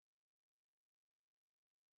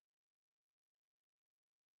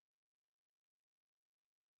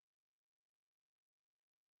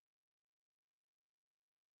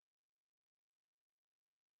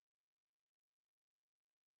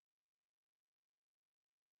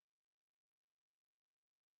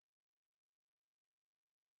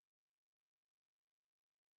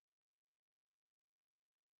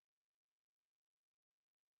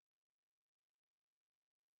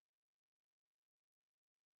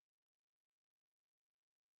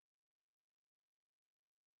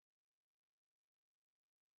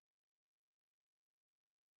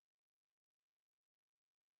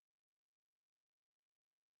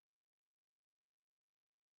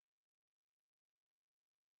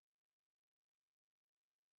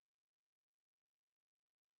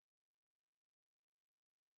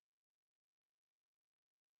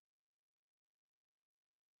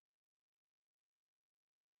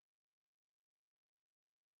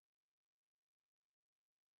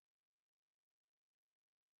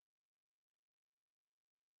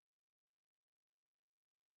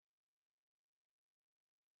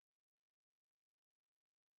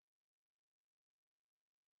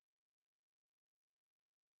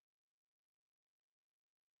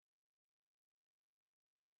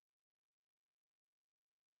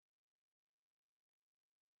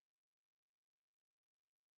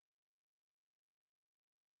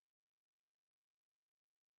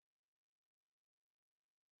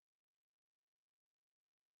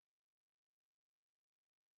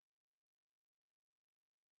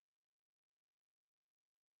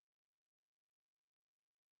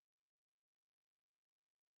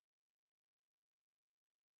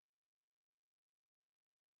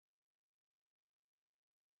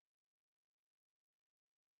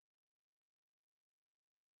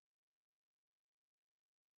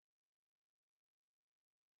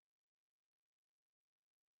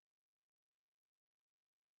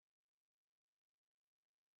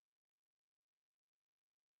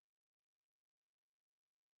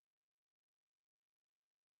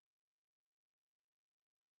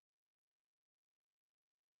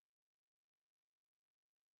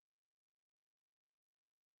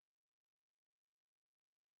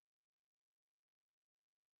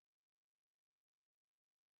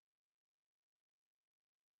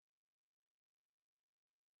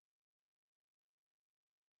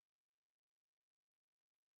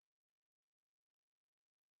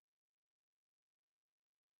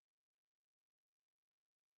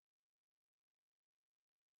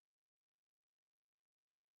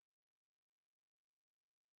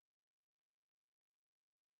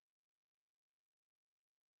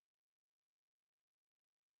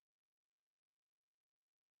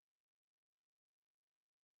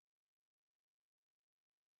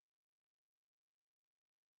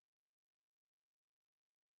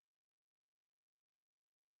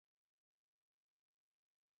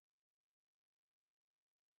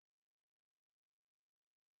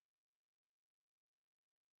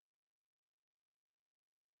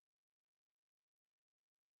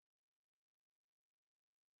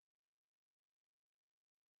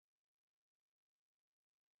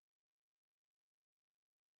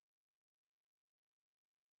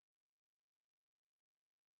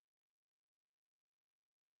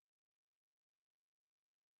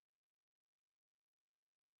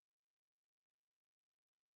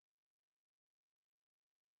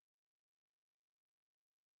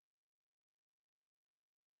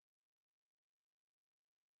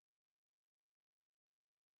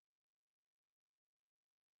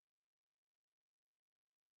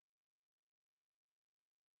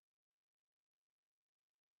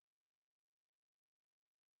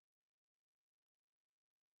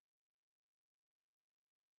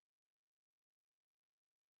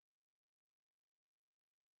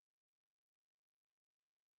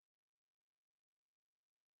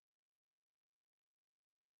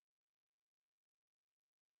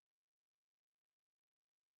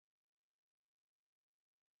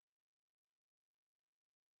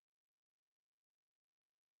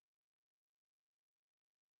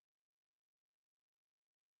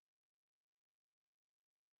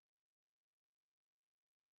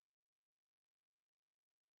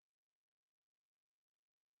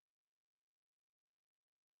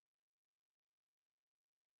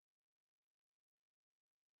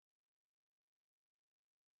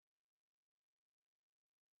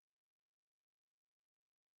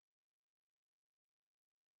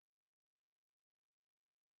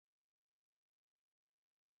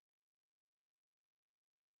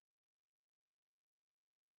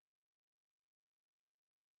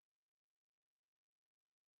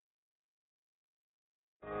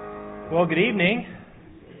Well, good evening.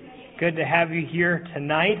 Good to have you here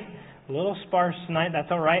tonight. A little sparse tonight. That's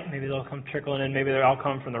all right. Maybe they'll come trickling in. Maybe they're all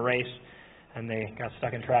coming from the race and they got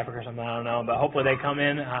stuck in traffic or something. I don't know. But hopefully they come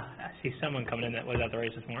in. I see someone coming in that was at the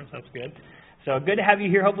race this morning, so that's good. So good to have you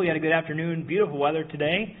here. Hopefully you had a good afternoon. Beautiful weather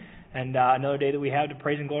today. And another day that we have to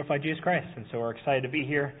praise and glorify Jesus Christ. And so we're excited to be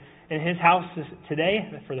here in His house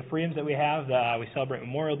today for the freedoms that we have. We celebrate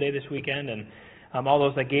Memorial Day this weekend, and all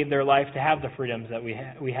those that gave their life to have the freedoms that we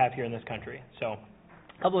have here in this country. So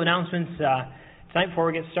a couple of announcements tonight before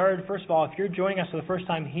we get started. First of all, if you're joining us for the first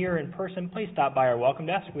time here in person, please stop by our welcome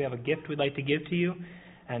desk. We have a gift we'd like to give to you,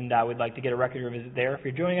 and we'd like to get a record of your visit there. If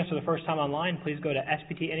you're joining us for the first time online, please go to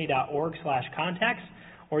sptne.org/contacts,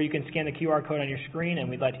 or you can scan the QR code on your screen, and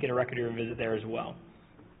we'd like to get a record of your visit there as well.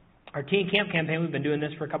 Our teen camp campaign, we've been doing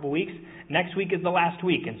this for a couple weeks. Next week is the last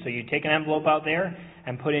week, and so you take an envelope out there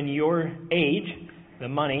and put in your age, the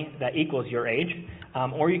money that equals your age,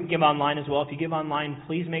 or you can give online as well. If you give online,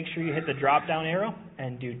 please make sure you hit the drop-down arrow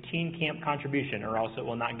and do teen camp contribution, or else it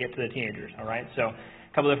will not get to the teenagers, all right? So a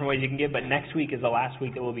couple different ways you can give, but next week is the last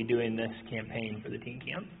week that we'll be doing this campaign for the teen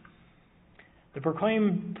camp. The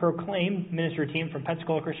Proclaim minister team from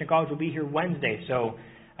Pensacola Christian College will be here Wednesday, so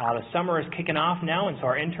the summer is kicking off now, and so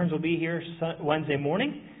our interns will be here Wednesday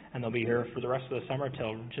morning, and they'll be here for the rest of the summer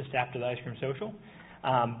till just after the ice cream social.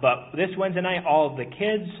 But this Wednesday night, all of the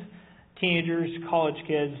kids, teenagers, college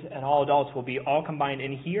kids, and all adults will be all combined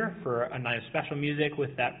in here for a night of special music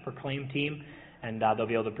with that Proclaim team, and they'll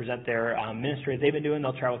be able to present their ministry as they've been doing.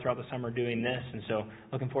 They'll travel throughout the summer doing this, and so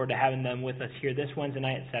looking forward to having them with us here this Wednesday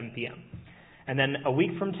night at 7 p.m. And then a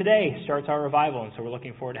week from today starts our revival, and so we're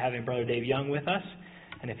looking forward to having Brother Dave Young with us.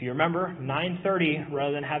 And if you remember, 9:30,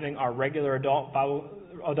 rather than having our regular adult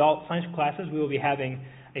science classes, we will be having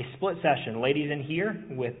a split session. Ladies in here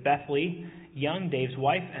with Beth Lee Young, Dave's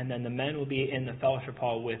wife, and then the men will be in the fellowship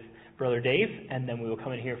hall with Brother Dave, and then we will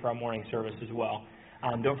come in here for our morning service as well.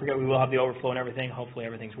 Don't forget, we will have the overflow and everything. Hopefully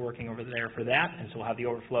everything's working over there for that, and so we'll have the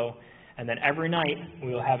overflow. And then every night,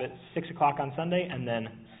 we will have it 6 o'clock on Sunday, and then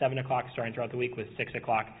 7 o'clock starting throughout the week with 6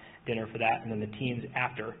 o'clock dinner for that, and then the teens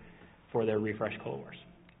after for their Refresh Cold-Wars.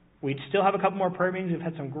 We still have a couple more prayer meetings. We've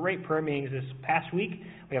had some great prayer meetings this past week.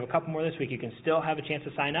 We have a couple more this week. You can still have a chance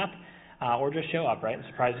to sign up or just show up, right, and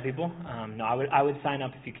surprise the people. No, I would sign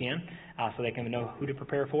up if you can so they can know who to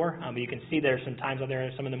prepare for. But you can see there's some times out there,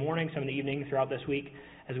 some in the morning, some in the evening throughout this week,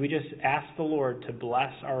 as we just ask the Lord to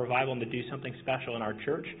bless our revival and to do something special in our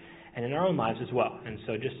church and in our own lives as well. And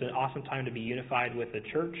so just an awesome time to be unified with the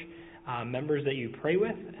church members that you pray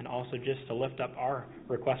with, and also just to lift up our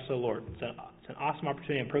requests to the Lord. It's an awesome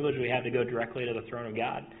opportunity and privilege we have to go directly to the throne of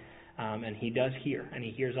God. And He does hear, and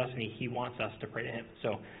He hears us, and He wants us to pray to Him.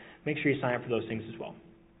 So make sure you sign up for those things as well.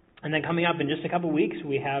 And then coming up in just a couple weeks,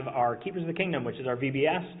 we have our Keepers of the Kingdom, which is our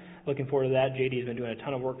VBS. Looking forward to that. JD has been doing a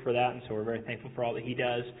ton of work for that, and so we're very thankful for all that he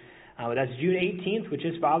does. But that's June 18th, which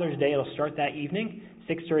is Father's Day. It'll start that evening,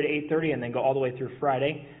 6:30 to 8:30, and then go all the way through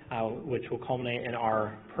Friday, which will culminate in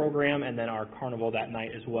our program and then our carnival that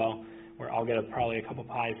night as well, where I'll get probably a couple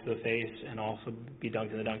pies to the face and also be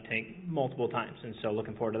dunked in the dunk tank multiple times. And so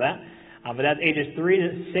looking forward to that. But that's ages 3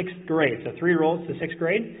 to 6th grade, so 3-year-olds to 6th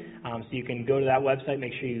grade. So you can go to that website,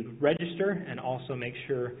 make sure you register, and also make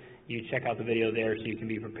sure you check out the video there so you can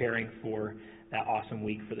be preparing for that awesome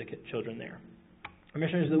week for the children there. Our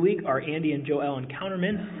missionaries of the week are Andy and Joel and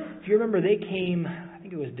Counterman. If you remember, they came, I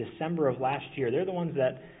think it was December of last year. They're the ones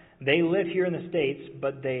that, they live here in the States,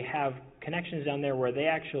 but they have connections down there where they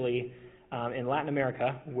actually, in Latin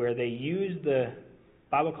America, where they use the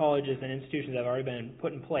Bible colleges and institutions that have already been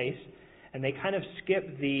put in place, and they kind of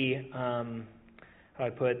skip the,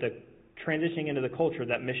 the transitioning into the culture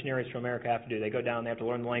that missionaries from America have to do. They go down, they have to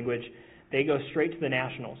learn the language. They go straight to the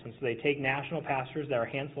nationals. And so they take national pastors that are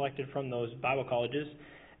hand-selected from those Bible colleges,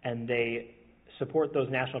 and they support those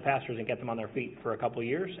national pastors and get them on their feet for a couple of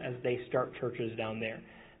years as they start churches down there.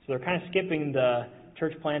 So they're kind of skipping the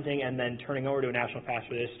church planting and then turning over to a national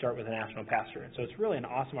pastor. They just start with a national pastor. And so it's really an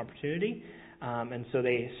awesome opportunity. And so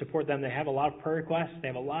they support them. They have a lot of prayer requests. They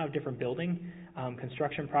have a lot of different building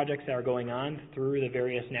construction projects that are going on through the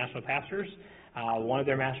various national pastors. One of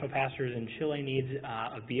their national pastors in Chile needs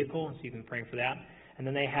a vehicle, so you can pray for that. And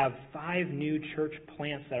then they have 5 new church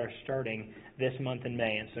plants that are starting this month in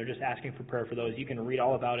May. And so just asking for prayer for those. You can read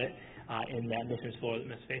all about it in that missions floor that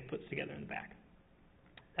Ms. Faith puts together in the back.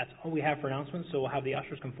 That's all we have for announcements. So we'll have the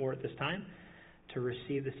ushers come forward at this time to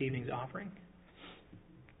receive this evening's offering.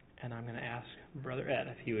 And I'm going to ask Brother Ed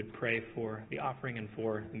if he would pray for the offering and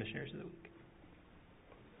for the missionaries of the week.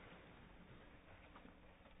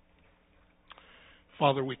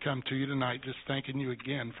 Father, we come to you tonight just thanking you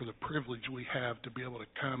again for the privilege we have to be able to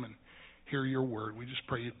come and hear your word. We just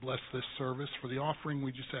pray you'd bless this service. For the offering,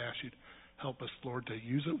 we just ask you to help us, Lord, to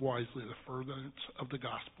use it wisely, the furtherance of the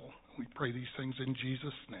gospel. We pray these things in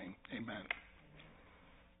Jesus' name. Amen.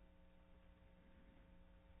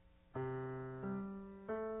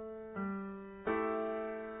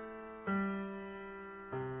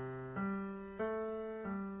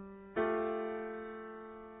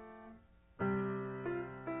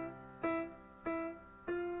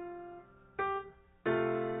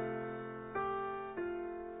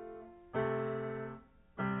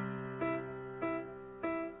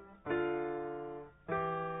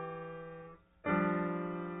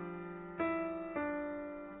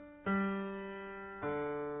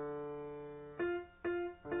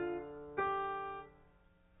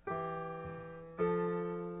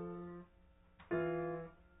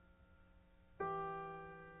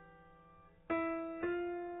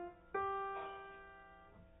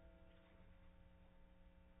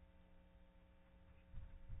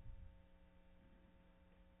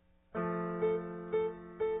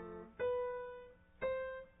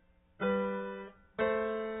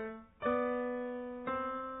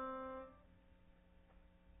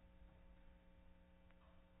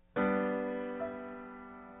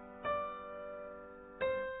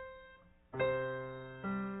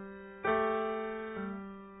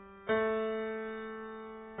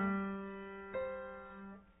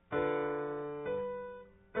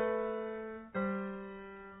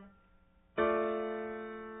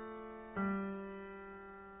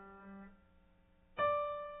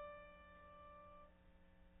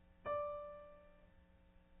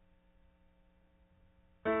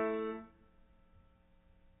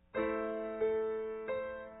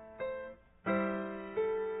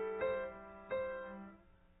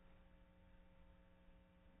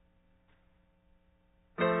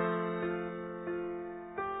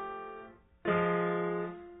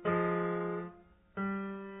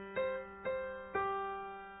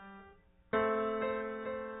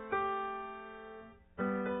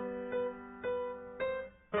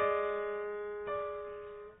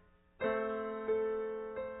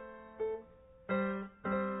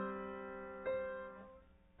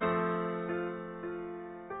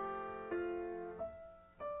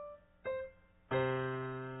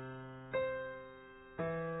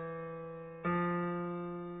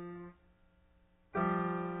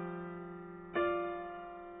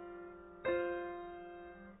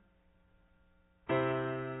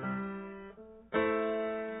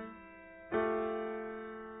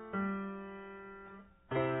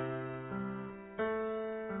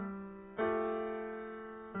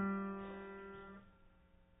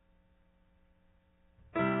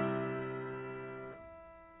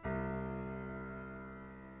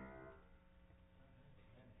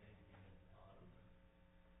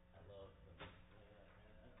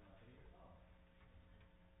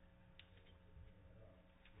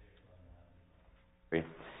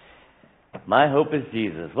 My hope is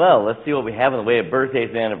Jesus. Well, let's see what we have in the way of birthdays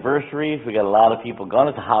and anniversaries. We got a lot of people gone.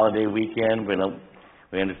 It's a holiday weekend.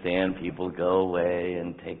 We understand people go away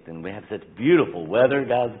and take them. We have such beautiful weather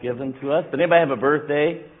God's given to us. Did anybody have a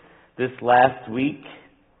birthday this last week?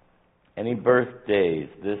 Any birthdays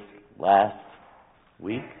this last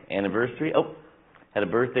week? Anniversary? Oh, had a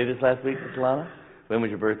birthday this last week, Mr. Lana? When was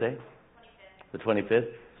your birthday? 25th. The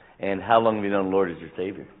 25th? And how long have you known the Lord as your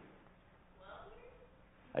Savior?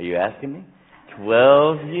 Are you asking me?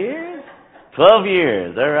 12 years? 12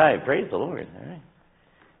 years. All right. Praise the Lord. All right.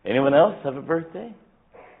 Anyone else have a birthday?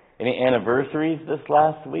 Any anniversaries this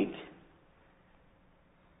last week?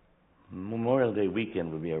 Memorial Day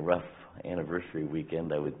weekend would be a rough anniversary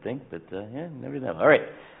weekend, I would think. But, never know. All right.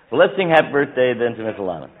 Well, let's sing happy birthday then to Miss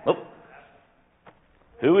Alana. Oh.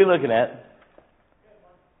 Who are we looking at?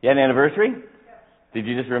 You had an anniversary? Did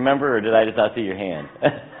you just remember, or did I just not see your hand?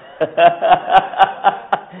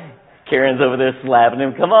 Karen's over there slapping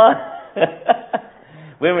him. Come on.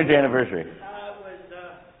 When was your anniversary? It was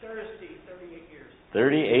Thursday, 38 years.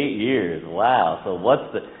 38 years. Wow. So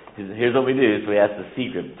here's what we do. Is we ask the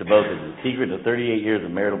secret to both of you. The secret to 38 years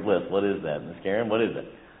of marital bliss. What is that? Miss Karen, what is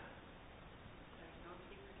it?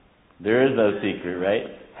 There is no secret,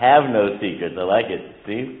 right? Have no secrets. I like it.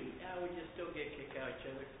 Steve? Yeah, we just still get a kick out of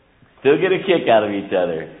each other. Still get a kick out of each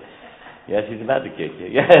other. Yeah, she's about to kick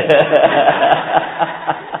you.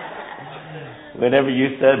 Whenever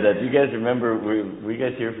you said that, do you guys remember, were you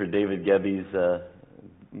guys here for David Gebby's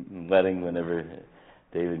wedding whenever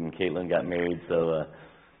David and Caitlin got married? So,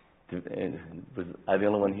 was I the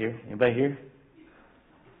only one here? Anybody here?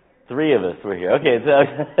 3 of us were here. Okay, so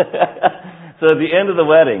at the end of the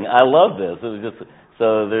wedding, I love this. It was just,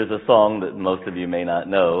 so there's a song that most of you may not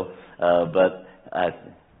know, but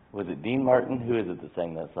Was it Dean Martin? Who is it that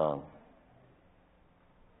sang that song?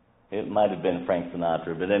 It might have been Frank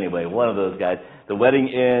Sinatra, but anyway, one of those guys. The wedding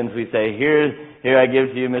ends, we say, here I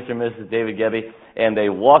give to you Mr. and Mrs. David Gebby, and they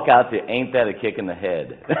walk out to Ain't That a Kick in the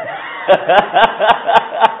Head.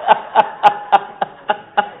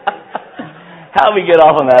 How we get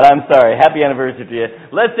off on that? I'm sorry. Happy anniversary to you.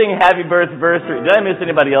 Let's sing Happy Birthversary. Did I miss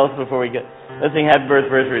anybody else before we get? Let's sing Happy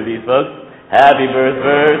Birthversary to these folks. Happy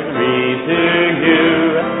Birthversary to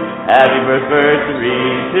you. Happy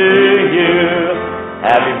Birthversary to you.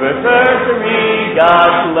 Happy Birthversary,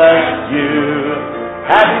 God bless you.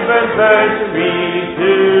 Happy Birthversary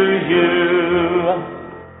to you.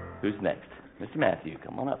 Who's next? Mr. Matthew,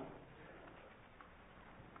 come on up.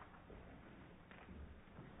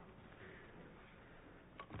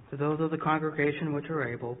 To those of the congregation which are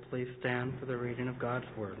able, please stand for the reading of God's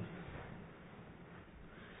Word.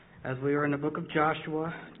 As we are in the book of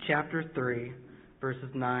Joshua, chapter 3, verses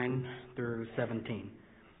 9 through 17.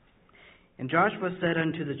 And Joshua said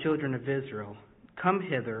unto the children of Israel, Come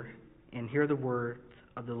hither, and hear the words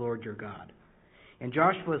of the Lord your God. And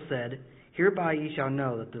Joshua said, Hereby ye shall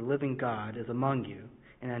know that the living God is among you,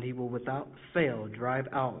 and that he will without fail drive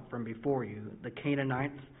out from before you the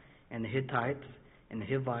Canaanites, and the Hittites, and the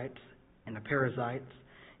Hivites, and the Perizzites,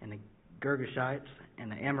 and the Girgashites,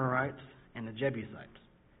 and the Amorites, and the Jebusites.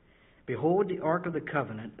 Behold, the ark of the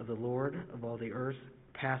covenant of the Lord of all the earth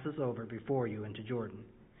passes over before you into Jordan.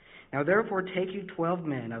 Now therefore take you 12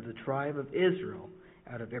 men of the tribe of Israel,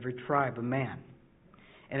 out of every tribe a man.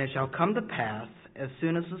 And it shall come to pass, as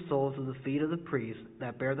soon as the soles of the feet of the priests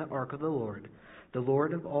that bear the ark of the Lord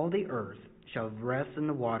of all the earth, shall rest in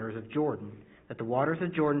the waters of Jordan, that the waters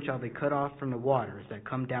of Jordan shall be cut off from the waters that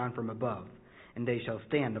come down from above, and they shall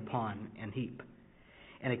stand upon an heap.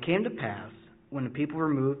 And it came to pass, when the people were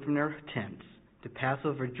moved from their tents, to pass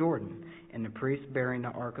over Jordan, and the priests bearing the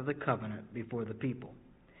ark of the covenant before the people.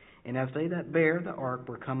 And as they that bear the ark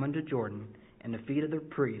were come unto Jordan, and the feet of the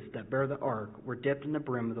priests that bear the ark were dipped in the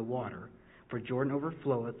brim of the water, for Jordan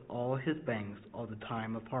overfloweth all his banks all the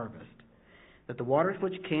time of harvest, that the waters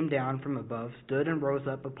which came down from above stood and rose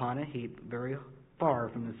up upon a heap very far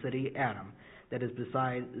from the city Adam, that is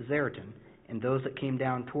beside Zerton, and those that came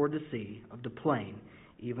down toward the sea of the plain,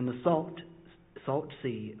 even the salt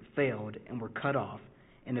sea, failed and were cut off,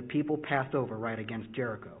 and the people passed over right against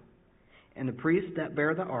Jericho. And the priests that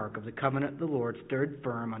bear the ark of the covenant of the Lord stood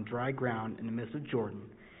firm on dry ground in the midst of Jordan,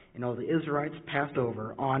 and all the Israelites passed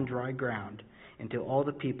over on dry ground, until all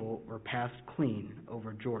the people were passed clean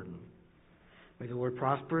over Jordan. May the Lord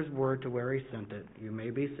prosper his word to where he sent it. You may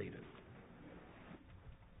be seated.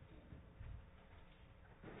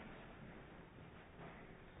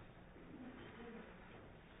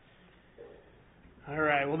 All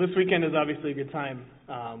right. Well, this weekend is obviously a good time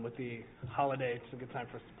with the holiday. It's a good time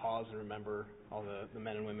for us to pause and remember all the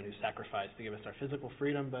men and women who sacrificed to give us our physical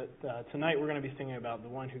freedom. But tonight we're going to be singing about the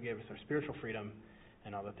one who gave us our spiritual freedom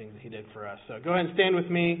and all the things that he did for us. So go ahead and stand with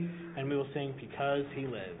me, and we will sing Because He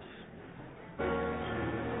Lives. God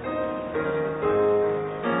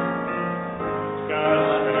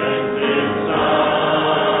and his Son,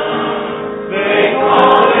 they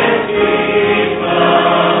call it Jesus.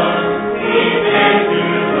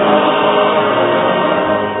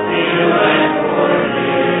 Lives.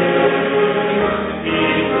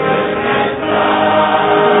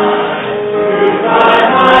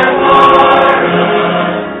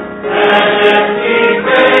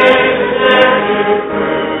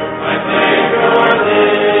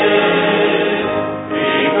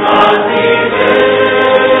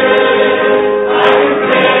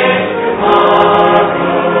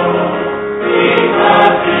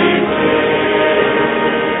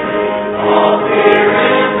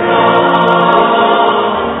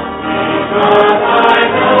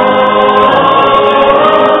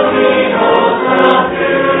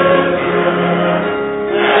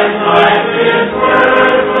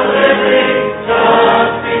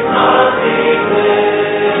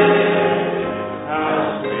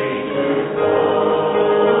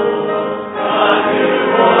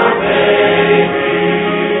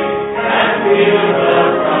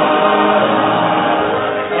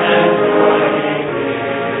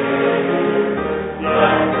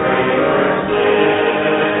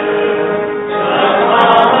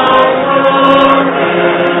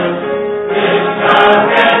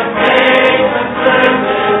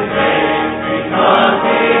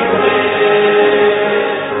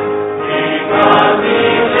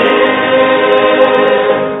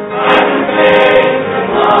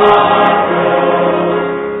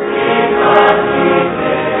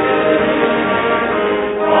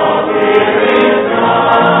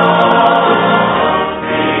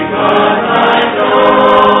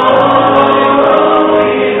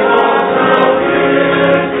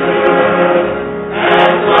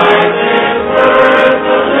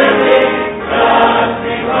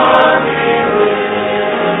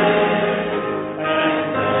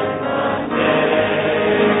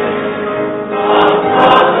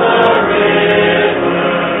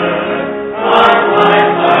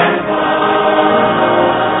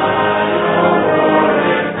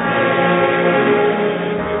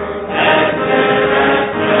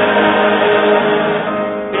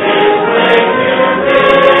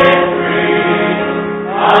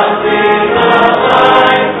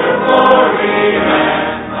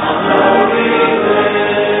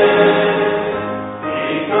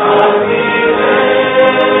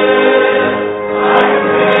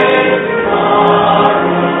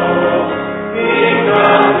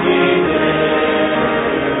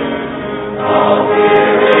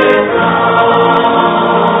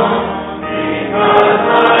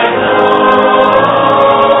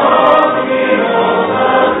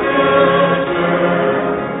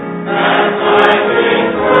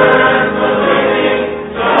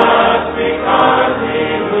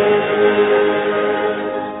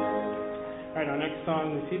 next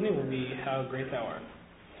song this evening will be How Great Thou Art.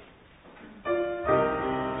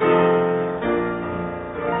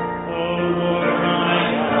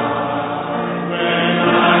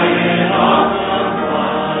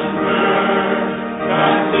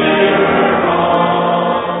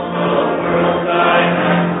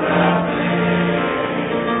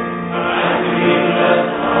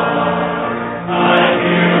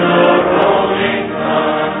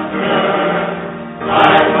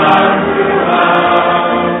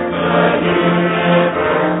 Throughout the universe.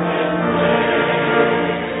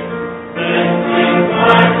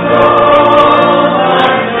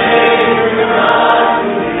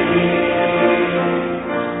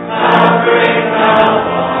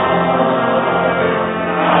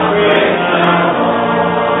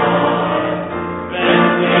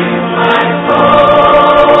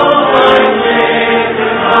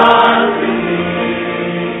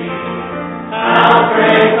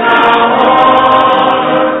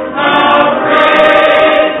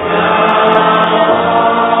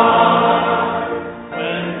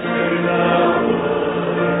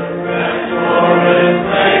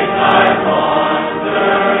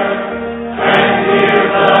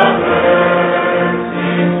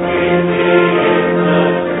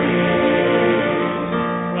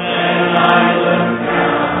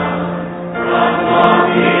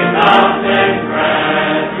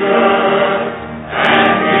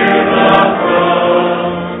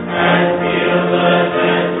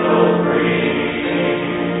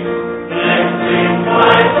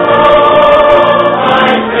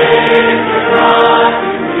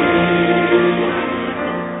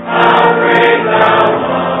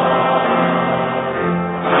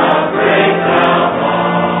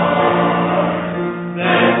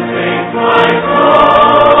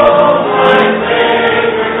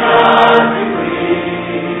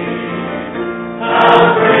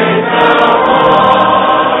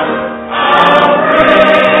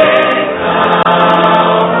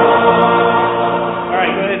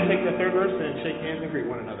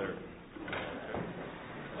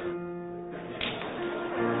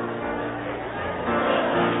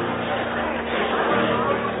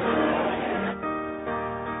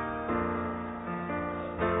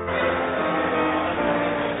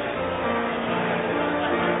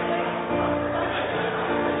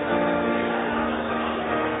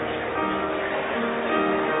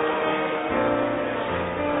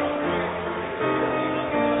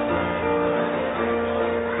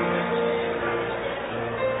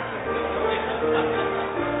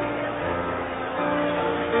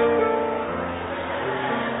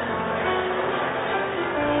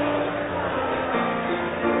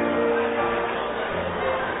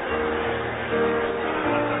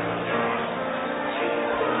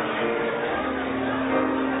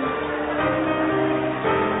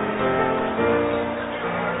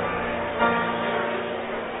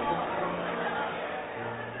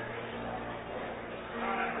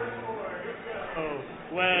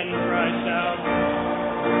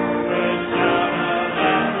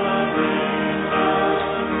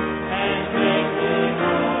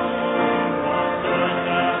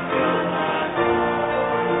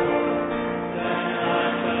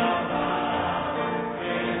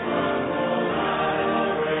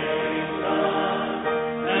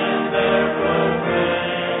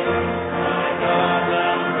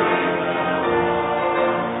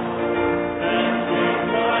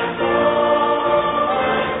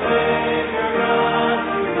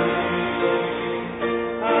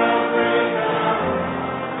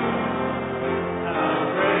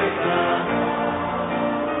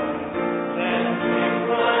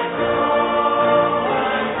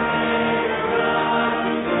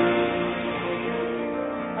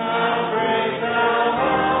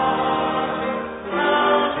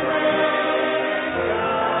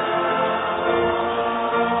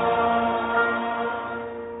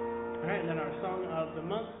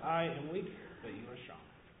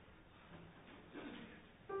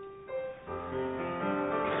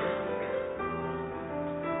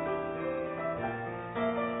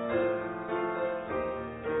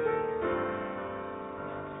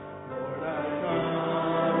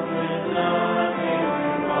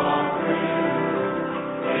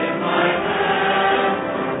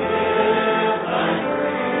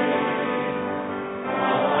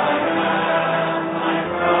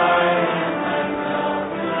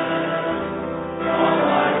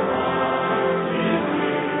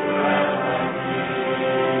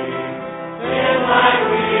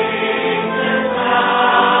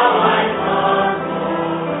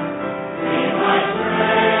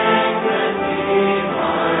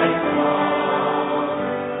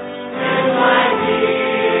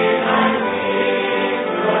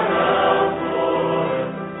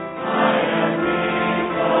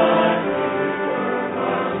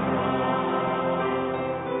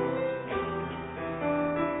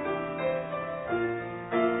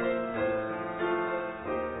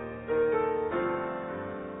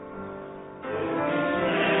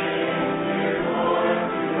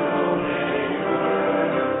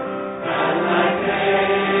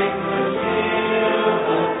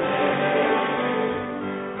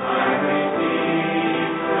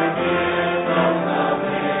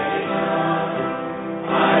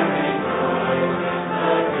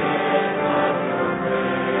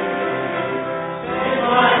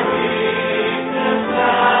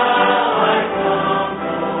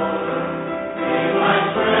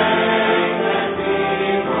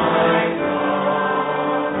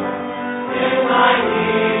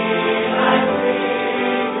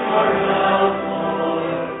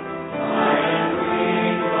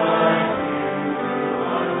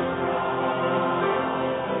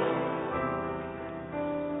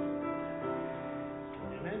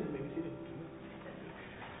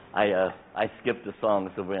 I skipped a song,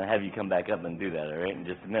 so we're going to have you come back up and do that, all right, in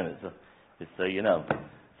just a minute, so just so you know.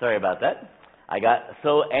 Sorry about that. I got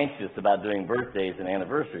so anxious about doing birthdays and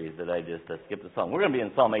anniversaries that I just skipped a song. We're going to be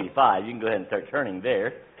in Psalm 85. You can go ahead and start turning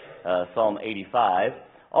there, Psalm 85.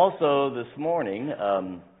 Also, this morning,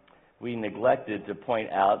 we neglected to point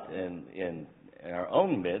out in our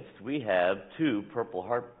own midst, we have 2 Purple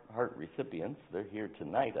Heart recipients. They're here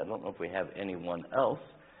tonight. I don't know if we have anyone else.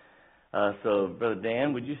 So, Brother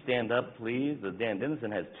Dan, would you stand up, please? Dan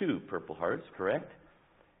Dennison has 2 Purple Hearts, correct?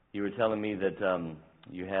 You were telling me that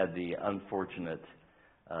you had the unfortunate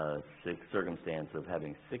circumstance of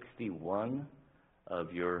having 61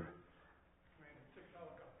 of your...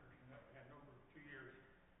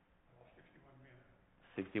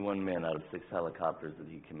 61 men out of 6 helicopters that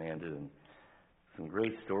he commanded, and some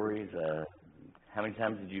great stories. How many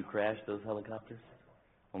times did you crash those helicopters?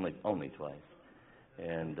 Only twice.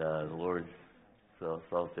 And the Lord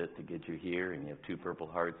saw fit to get you here, and you have 2 Purple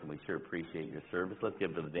Hearts, and we sure appreciate your service. Let's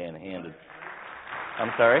give Brother Dan a hand.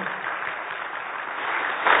 I'm sorry?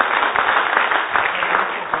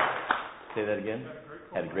 Say that again?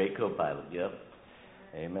 Had a great co-pilot, yep.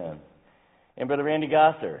 Amen. And Brother Randy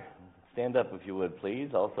Gosser. Stand up if you would, please.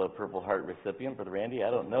 Also a Purple Heart recipient. Brother Randy,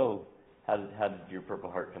 I don't know, how did your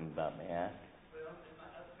Purple Heart come about, may I ask? Well,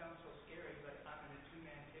 that sounds so scary, but I'm in a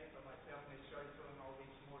 2-man tent by myself, and they started throwing all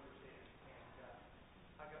these mortars in, and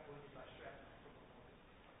I got wounded by shrapnel from a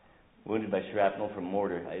mortar. Wounded by shrapnel from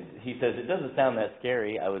mortar. He says, it doesn't sound that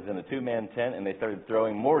scary. I was in a 2-man tent, and they started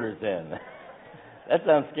throwing mortars in. That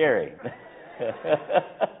sounds scary.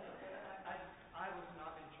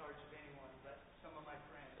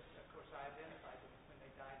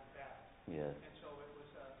 Yes. And so it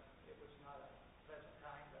was not a pleasant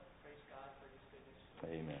time, but praise God for His goodness.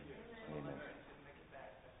 Amen. Amen. Amen. Didn't make it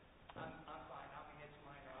back, but I'm fine. I'll be next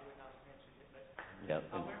mine, or I would not have mentioned it. But Yep.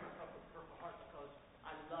 I'll wear my Purple Heart because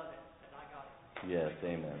I love it and I got it. Yes,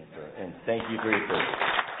 amen. Sir. And thank you for your service.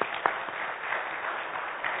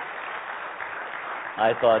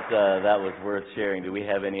 I thought that was worth sharing. Do we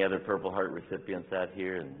have any other Purple Heart recipients out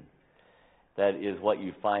here? And that is what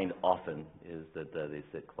you find often, is that they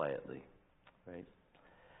sit quietly. Right.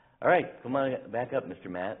 All right, come on back up, Mr.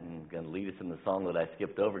 Matt, and going to lead us in the song that I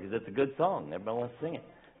skipped over because it's a good song. Everybody wants to sing it.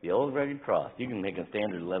 The Old Rugged Cross. You can make them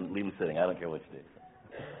stand or leave them sitting. I don't care what you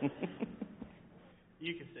do.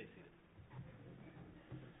 You can stay seated.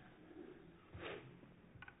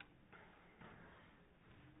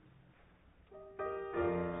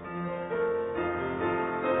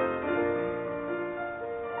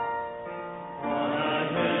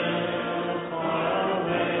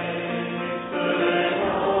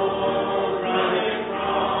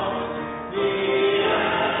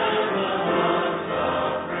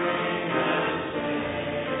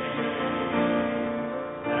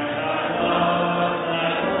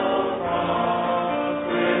 Oh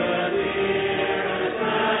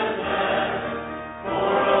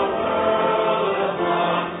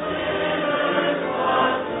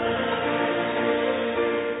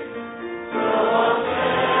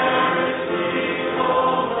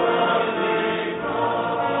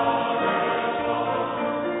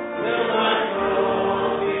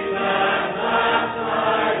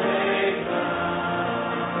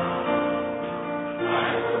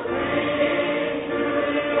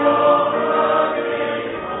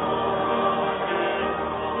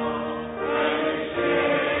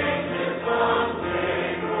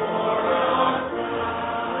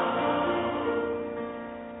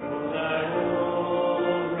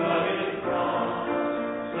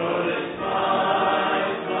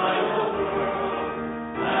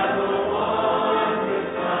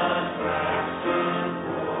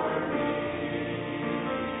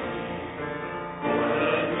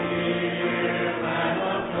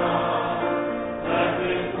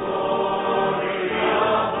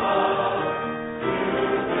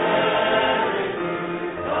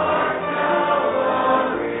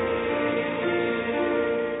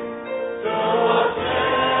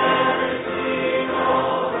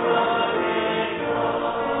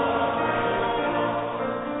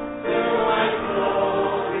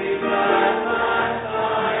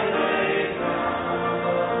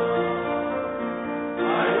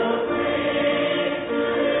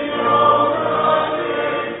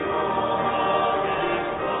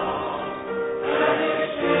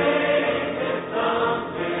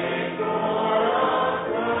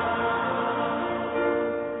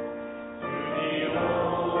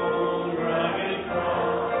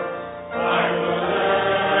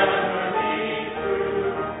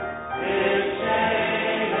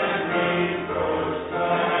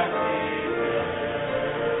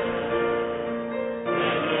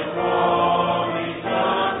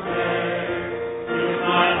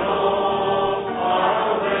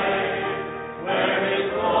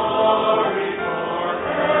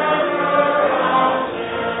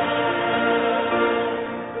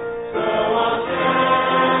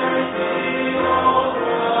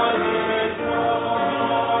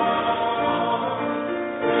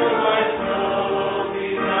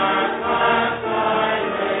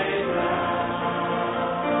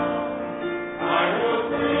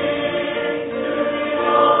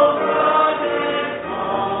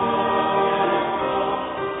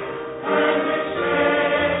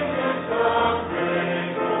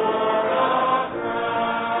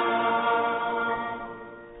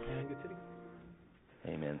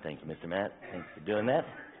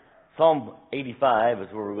Psalm 85 is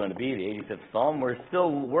where we're going to be, the 85th Psalm. We're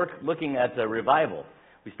still looking at revival.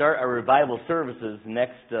 We start our revival services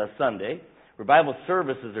next Sunday. Revival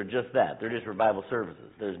services are just that. They're just revival services.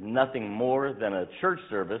 There's nothing more than a church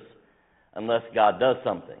service unless God does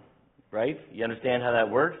something, right? You understand how that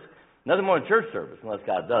works? Nothing more than church service unless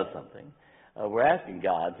God does something. We're asking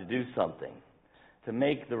God to do something to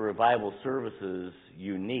make the revival services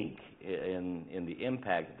unique in the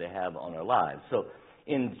impact that they have on our lives. So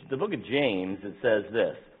in the book of James, it says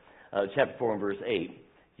this, chapter 4 and verse 8.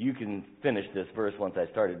 You can finish this verse once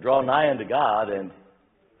I started. Draw nigh unto God, and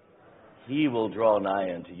He will draw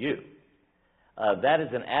nigh unto you. That is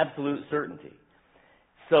an absolute certainty.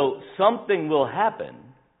 So something will happen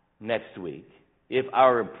next week if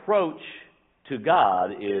our approach to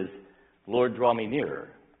God is, Lord, draw me nearer.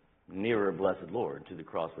 Nearer, blessed Lord, to the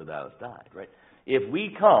cross where thou hast died, right? If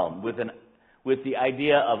we come with the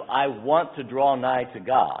idea of I want to draw nigh to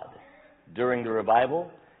God during the revival,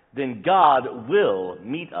 then God will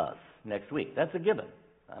meet us next week. That's a given.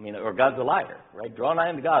 I mean, or God's a liar, right? Draw nigh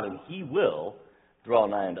unto God, and He will draw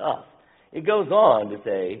nigh unto us. It goes on to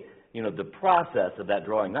say, the process of that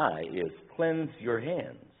drawing nigh is cleanse your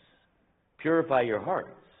hands, purify your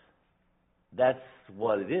hearts. That's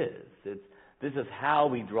what it is. This is how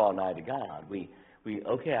we draw nigh to God.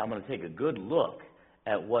 Okay, I'm going to take a good look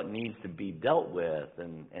at what needs to be dealt with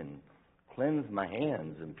and cleanse my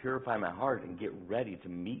hands and purify my heart and get ready to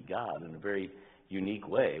meet God in a very unique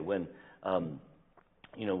way. When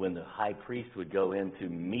the high priest would go in to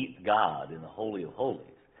meet God in the Holy of Holies,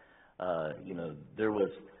 there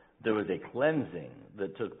was a cleansing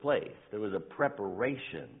that took place. There was a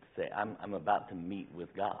preparation to say, I'm about to meet with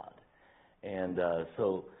God. And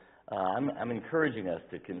so I'm encouraging us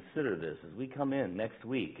to consider this as we come in next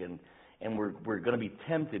week, and we're going to be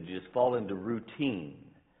tempted to just fall into routine.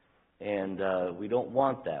 And we don't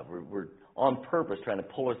want that. We're on purpose trying to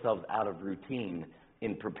pull ourselves out of routine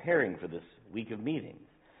in preparing for this week of meetings.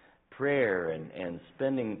 Prayer and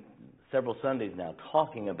spending several Sundays now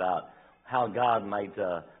talking about how God might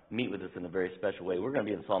meet with us in a very special way. We're going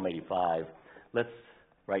to be in Psalm 85. Let's,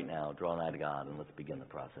 right now, draw nigh to God, and let's begin the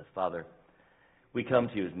process. Father, we come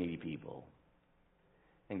to you as needy people.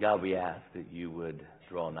 And God, we ask that you would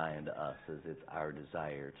draw nigh unto us as it's our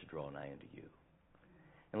desire to draw nigh unto you.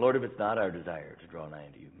 And Lord, if it's not our desire to draw nigh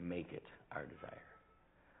unto you, make it our desire.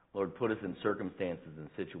 Lord, put us in circumstances and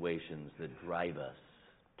situations that drive us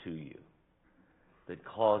to you, that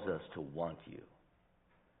cause us to want you.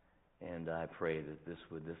 And I pray that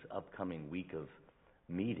this upcoming week of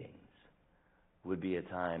meetings would be a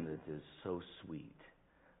time that is so sweet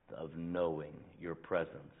of knowing your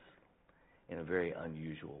presence in a very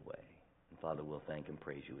unusual way. And Father, we'll thank and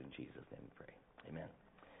praise you in Jesus' name we pray. Amen.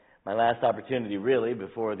 My last opportunity, really,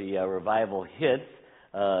 before the revival hits,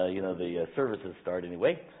 the services start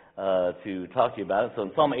anyway, to talk to you about it. So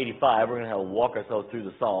in Psalm 85, we're going to walk ourselves through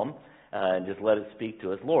the psalm and just let it speak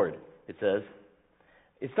to us. Lord, it says,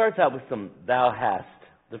 it starts out with some thou hast.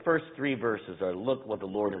 The first three verses are, look what the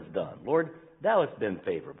Lord has done. Lord, thou hast been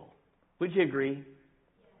favorable. Would you agree?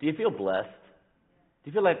 Do you feel blessed? Do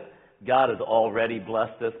you feel like God has already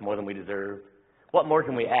blessed us more than we deserve? What more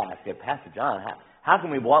can we ask? Yeah, Pastor John, how can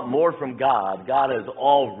we want more from God? God has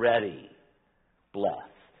already blessed.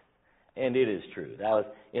 And it is true. Thou hast,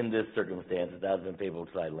 in this circumstance, thou hast been favorable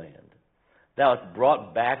to thy land. Thou hast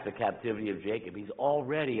brought back the captivity of Jacob. He's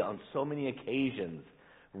already, on so many occasions,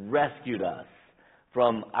 rescued us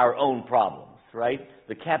from our own problems, right?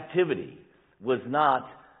 The captivity was not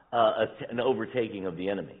an overtaking of the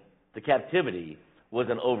enemy. The captivity was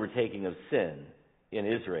an overtaking of sin in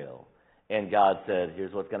Israel. And God said,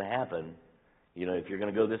 here's what's going to happen. If you're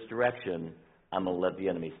going to go this direction, I'm going to let the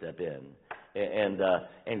enemy step in.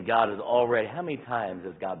 And God has already, how many times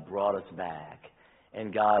has God brought us back?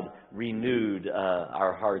 And God renewed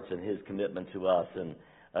our hearts and His commitment to us, and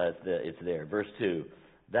it's there. Verse 2,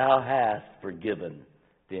 thou hast forgiven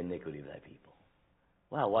the iniquity of thy people.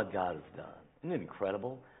 Wow, what God has done. Isn't it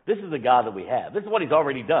incredible? This is the God that we have. This is what He's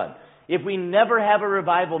already done. If we never have a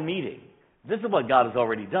revival meeting, this is what God has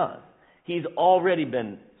already done. He's already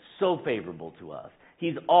been so favorable to us.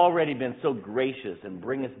 He's already been so gracious and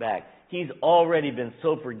bring us back. He's already been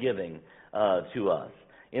so forgiving to us.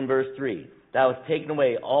 In verse 3, thou hast taken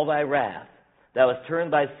away all thy wrath. Thou hast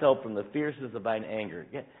turned thyself from the fierceness of thine anger.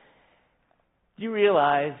 Do you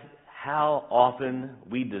realize how often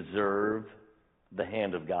we deserve the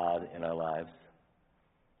hand of God in our lives?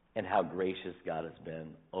 And how gracious God has been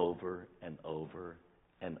over and over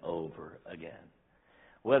and over again.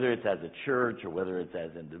 Whether it's as a church or whether it's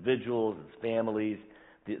as individuals, as families,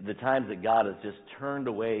 the times that God has just turned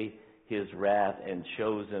away his wrath and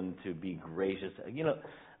chosen to be gracious.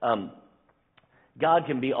 God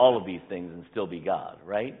can be all of these things and still be God,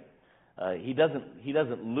 right? He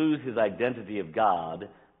doesn't lose his identity of God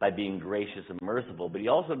by being gracious and merciful, but he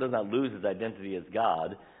also does not lose his identity as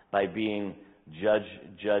God by being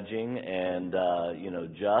judging and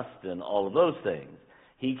just and all of those things.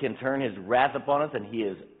 He can turn his wrath upon us, and he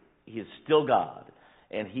is still God.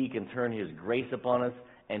 And he can turn his grace upon us,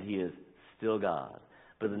 and he is still God.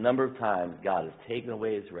 But the number of times God has taken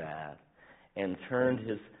away his wrath and turned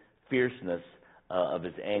his fierceness of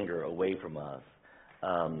his anger away from us.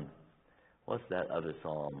 What's that other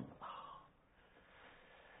psalm?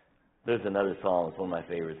 There's another psalm. It's one of my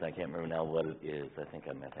favorites. I can't remember now what it is. I think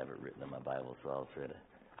I might have it written in my Bible, so I'll try to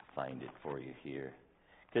find it for you here.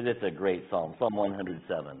 Because it's a great psalm. Psalm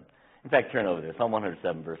 107. In fact, turn over there. Psalm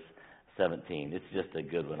 107, verse 17. It's just a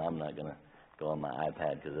good one. I'm not going to go on my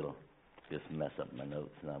iPad because it'll just mess up my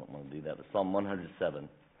notes, and I don't want to do that. But Psalm 107,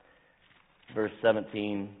 verse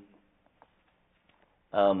 17,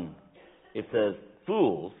 it says,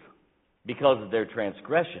 "Fools, because of their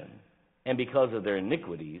transgression and because of their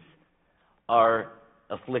iniquities, are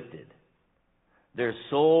afflicted. Their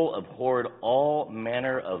soul abhorred all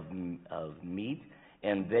manner of meat,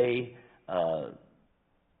 and they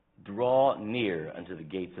draw near unto the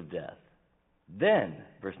gates of death. Then,"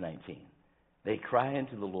 verse 19, "they cry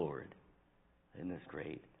unto the Lord," isn't this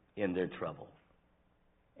great, "in their trouble,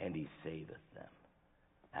 and he saveth them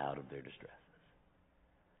out of their distresses."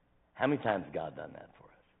 How many times has God done that for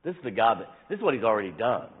us? This is what he's already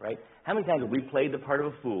done, right? How many times have we played the part of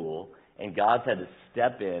a fool, and God's had to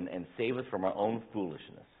step in and save us from our own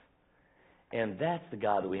foolishness? And that's the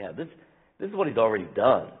God that we have. This is what he's already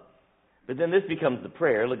done. But then this becomes the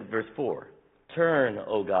prayer. Look at verse 4. "Turn,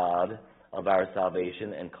 O God of our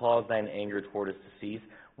salvation, and cause thine anger toward us to cease.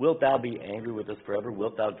 Wilt thou be angry with us forever?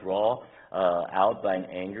 Wilt thou draw out thine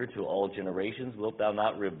anger to all generations? Wilt thou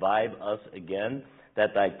not revive us again,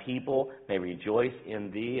 that thy people may rejoice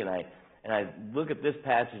in thee?" And I look at this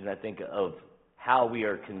passage and I think of how we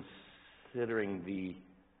are considering the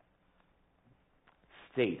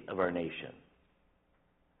state of our nation.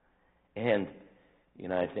 And,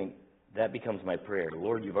 I think that becomes my prayer.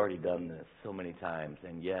 Lord, you've already done this so many times,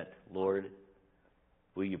 and yet, Lord,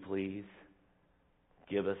 will you please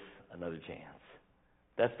give us another chance?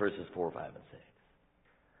 That's verses 4, 5, and 6.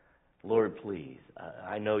 Lord, please,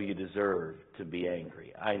 I know you deserve to be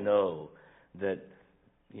angry. I know that,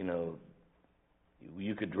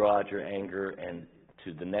 you could draw out your anger and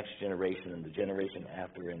to the next generation and the generation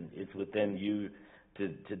after, and it's within you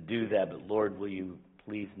to do that. But Lord,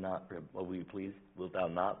 wilt thou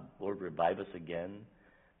not, Lord, revive us again,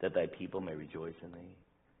 that thy people may rejoice in thee?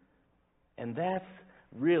 And that's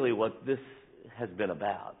really what this has been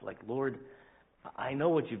about. Like, Lord, I know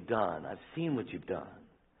what you've done. I've seen what you've done.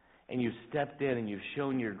 And you've stepped in and you've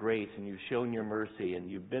shown your grace and you've shown your mercy and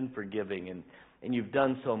you've been forgiving and you've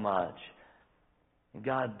done so much. And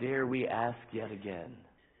God, dare we ask yet again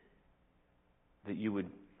that you would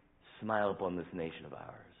smile upon this nation of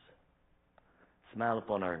ours. Smile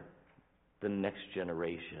upon the next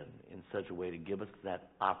generation in such a way to give us that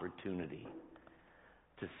opportunity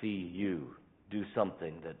to see you do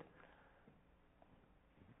something that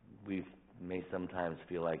we may sometimes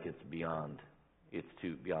feel like it's beyond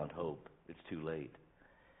hope. It's too late.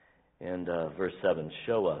 And verse 7,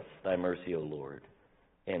 "Show us thy mercy, O Lord,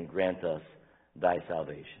 and grant us thy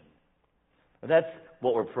salvation." Now, that's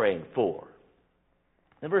what we're praying for.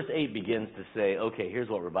 And verse 8 begins to say, okay, here's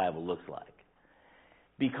what revival looks like.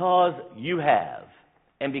 Because you have,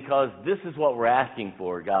 and because this is what we're asking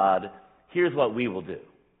for, God, here's what we will do.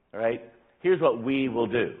 All right? Here's what we will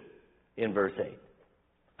do in verse 8.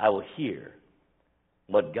 "I will hear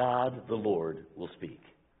what God the Lord will speak."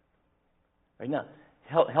 Right now,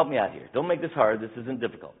 help me out here. Don't make this hard. This isn't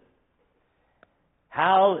difficult.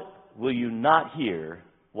 How will you not hear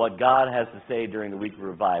what God has to say during the week of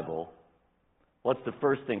revival? What's the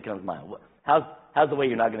first thing that comes to mind? How's the way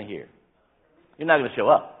you're not going to hear? You're not going to show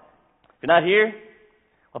up. If you're not here,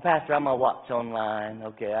 "Well, Pastor, I'm going to watch online."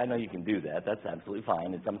 Okay, I know you can do that. That's absolutely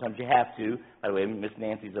fine. And sometimes you have to. By the way, Miss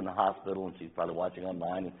Nancy's in the hospital, and she's probably watching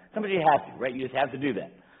online. And sometimes you have to, right? You just have to do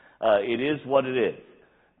that. It is what it is.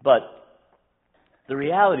 But the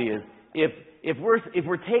reality is, if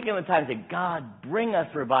we're taking the time to say, "God, bring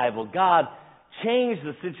us revival. God, change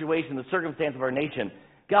the situation, the circumstance of our nation.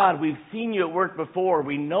 God, we've seen you at work before.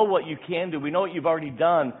 We know what you can do. We know what you've already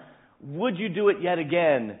done. Would you do it yet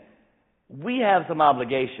again?" We have some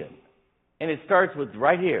obligation. And it starts with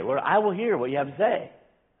right here. "Lord, I will hear what you have to say."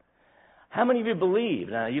 How many of you believe,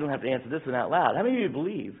 now you don't have to answer this one out loud, how many of you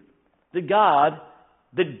believe that God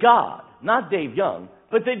that God, not Dave Young,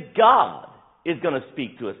 but that God is going to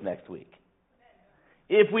speak to us next week.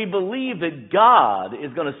 If we believe that God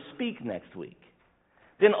is going to speak next week,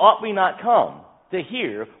 then ought we not come to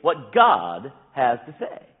hear what God has to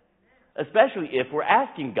say? Especially if we're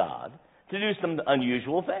asking God to do some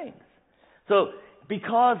unusual things. So,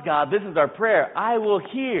 because God, this is our prayer, I will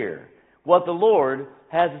hear what the Lord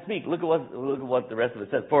has to speak. Look at what the rest of it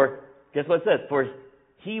says. For, guess what it says? For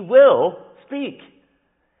He will speak.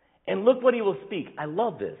 And look what He will speak. I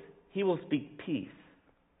love this. He will speak peace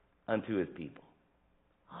unto His people.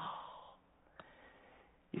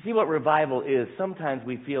 You see what revival is? Sometimes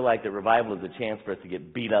we feel like that revival is a chance for us to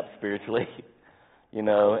get beat up spiritually,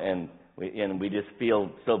 and we just feel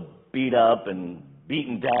so beat up and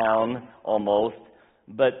beaten down almost.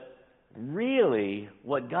 But really,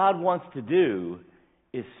 what God wants to do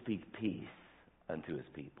is speak peace unto His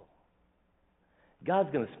people.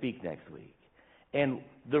 God's going to speak next week. And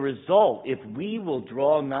the result, if we will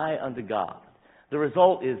draw nigh unto God, the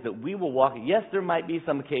result is that we will walk. Yes, there might be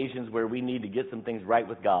some occasions where we need to get some things right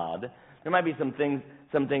with God. There might be some things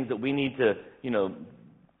that we need to,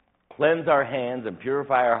 cleanse our hands and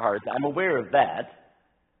purify our hearts. I'm aware of that.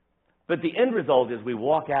 But the end result is we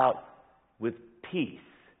walk out with peace.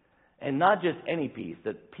 And not just any peace,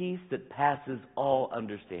 that peace that passes all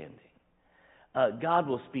understanding. God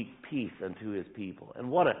will speak peace unto His people.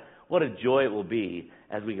 And what a joy it will be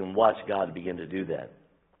as we can watch God begin to do that.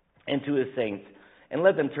 And to His saints, and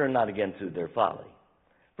let them turn not again to their folly.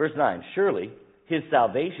 Verse 9, surely His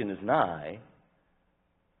salvation is nigh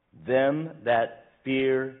them that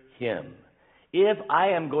fear Him. If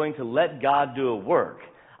I am going to let God do a work,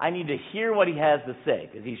 I need to hear what He has to say,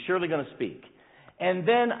 because He's surely going to speak. And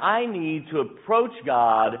then I need to approach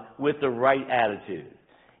God with the right attitude.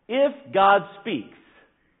 If God speaks,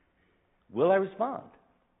 will I respond?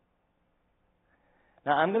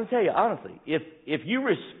 Now, I'm going to tell you honestly, if you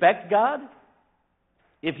respect God,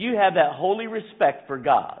 if you have that holy respect for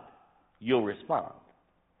God, you'll respond.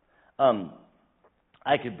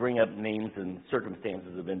 I could bring up names and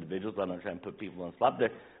circumstances of individuals. I'm not trying to put people on the spot.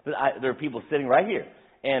 But there are people sitting right here,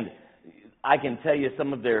 and I can tell you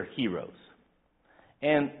some of their heroes.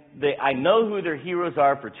 And I know who their heroes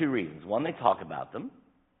are for two reasons. One, they talk about them.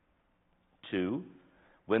 Two,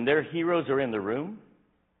 when their heroes are in the room,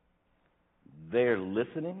 they're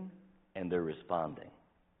listening and they're responding.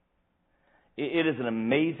 It is an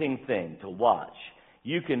amazing thing to watch.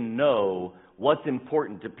 You can know what's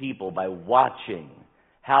important to people by watching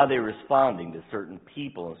how they're responding to certain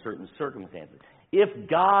people and certain circumstances. If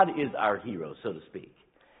God is our hero, so to speak,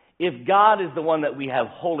 if God is the one that we have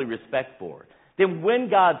holy respect for, then when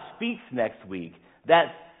God speaks next week,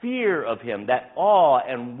 that fear of Him, that awe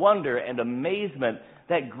and wonder and amazement,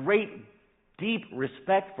 that great deep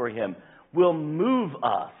respect for Him will move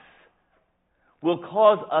us, will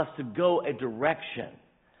cause us to go a direction.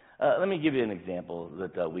 Let me give you an example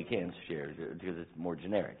that we can share because it's more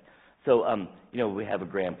generic. So, we have a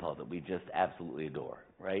grandpa that we just absolutely adore,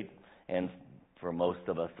 right? And for most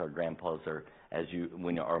of us, our grandpas are,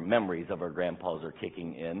 when our memories of our grandpas are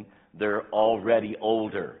kicking in, they're already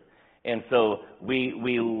older. And so we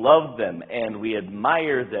love them and we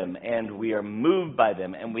admire them and we are moved by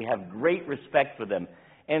them and we have great respect for them.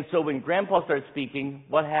 And so when Grandpa starts speaking,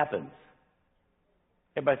 what happens?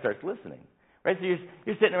 Everybody starts listening. Right? So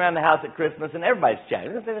you're sitting around the house at Christmas and everybody's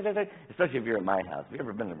chatting. Especially if you're at my house. Have you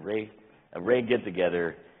ever been to a Ray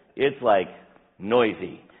get-together? It's like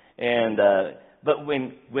noisy. And but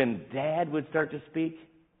when Dad would start to speak,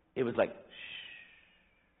 it was like, shh.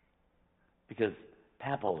 Because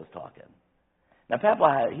Papa was talking. Now,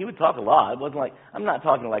 Papa, he would talk a lot. It wasn't like, I'm not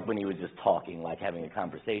talking like when he was just talking, like having a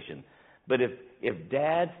conversation. But if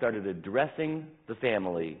Dad started addressing the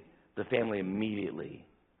family immediately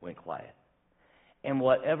went quiet. And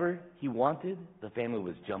whatever he wanted, the family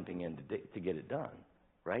was jumping in to get it done,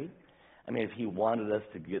 right? I mean, if he wanted us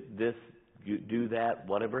to get this, do that,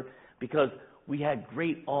 whatever, because we had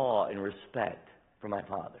great awe and respect for my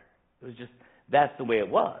father. It was just, that's the way it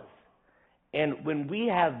was. And when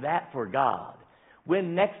we have that for God,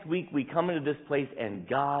 when next week we come into this place and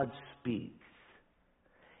God speaks,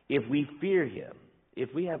 if we fear Him,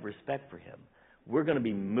 if we have respect for Him, we're going to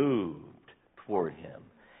be moved toward Him.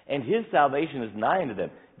 And His salvation is nigh unto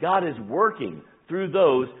them. God is working through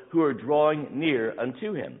those who are drawing near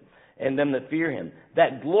unto Him, and them that fear Him.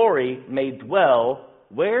 That glory may dwell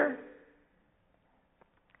where?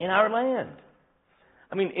 In our land.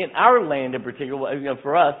 I mean, in our land in particular,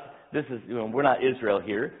 for us, this is, we're not Israel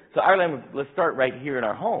here. So our land, let's start right here in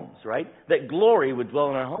our homes, right? That glory would dwell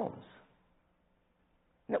in our homes.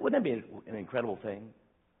 Now, wouldn't that be an incredible thing?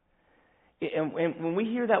 And when we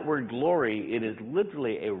hear that word glory, it is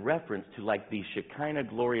literally a reference to like the Shekinah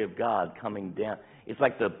glory of God coming down. It's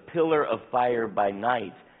like the pillar of fire by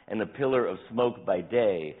night and the pillar of smoke by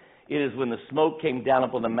day. It is when the smoke came down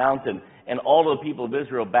upon the mountain and all the people of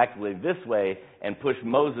Israel backed away this way and pushed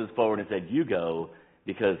Moses forward and said, "You go,"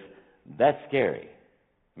 because that's scary.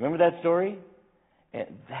 Remember that story? And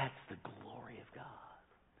that's the glory of God.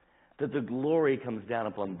 That the glory comes down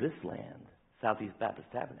upon this land, Southeast Baptist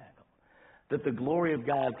Tabernacle. That the glory of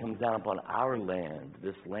God comes down upon our land,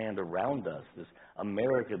 this land around us, this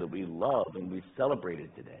America that we love and we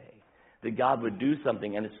celebrated today. That God would do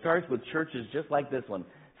something, and it starts with churches just like this one,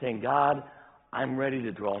 saying, "God, I'm ready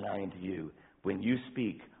to draw nigh unto you. When you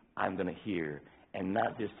speak, I'm going to hear, and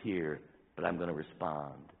not just hear, but I'm going to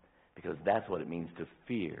respond." Because that's what it means to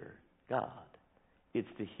fear God.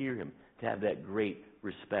 It's to hear Him, to have that great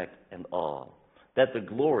respect and awe. That the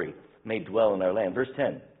glory may dwell in our land. Verse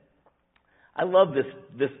 10. I love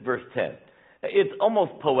this verse 10. It's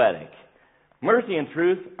almost poetic. Mercy and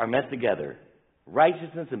truth are met together.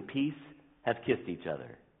 Righteousness and peace have kissed each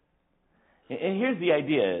other. And here's the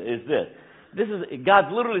idea, is this. This is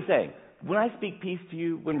God's literally saying, when I speak peace to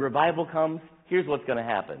you, when revival comes, here's what's going to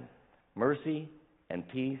happen. Mercy and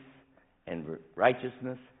peace and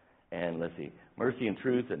righteousness and, mercy and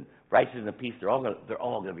truth and righteousness and peace, they're all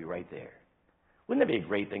going to be right there. Wouldn't that be a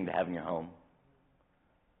great thing to have in your home?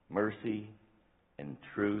 Mercy and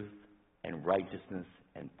truth and righteousness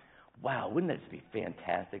and wow, wouldn't that just be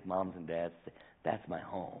fantastic, moms and dads? That's my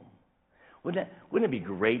home. Wouldn't it be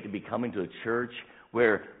great to be coming to a church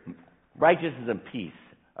where righteousness and peace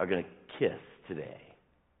are going to kiss today?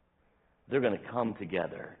 They're going to come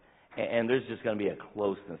together, and there's just going to be a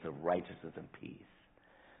closeness of righteousness and peace.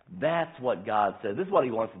 That's what God says. This is what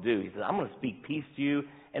He wants to do. He says, I'm going to speak peace to you,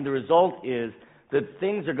 and the result is that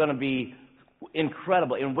things are going to be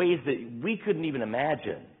incredible in ways that we couldn't even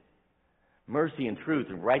imagine. Mercy and truth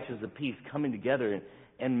and righteousness and peace coming together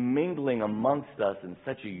and mingling amongst us in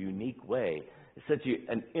such a unique way, such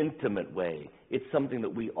an intimate way. It's something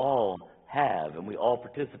that we all have and we all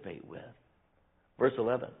participate with. Verse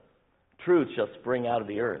 11, truth shall spring out of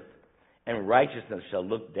the earth, and righteousness shall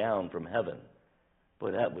look down from heaven.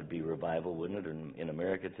 Boy, that would be revival, wouldn't it, in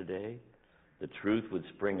America today? The truth would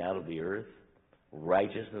spring out of the earth.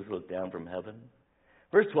 Righteousness look down from heaven.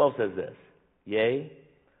 Verse 12 says this, yea,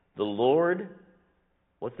 the Lord,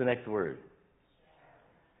 what's the next word?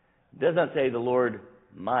 It does not say the Lord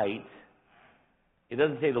might. It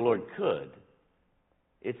doesn't say the Lord could.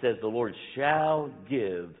 It says the Lord shall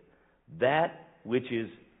give that which is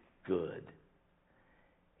good.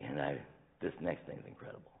 And this next thing is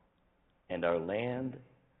incredible. And our land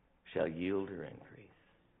shall yield her increase.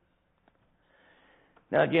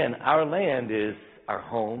 Now again, our land is our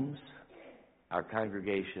homes, our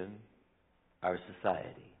congregation, our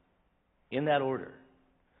society. In that order.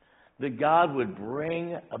 That God would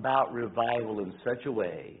bring about revival in such a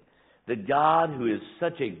way that God, who is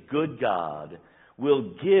such a good God, will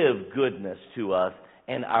give goodness to us,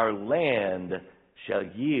 and our land shall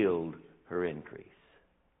yield her increase.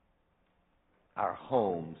 Our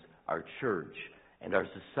homes, our church, and our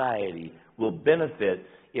society will benefit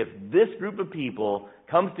if this group of people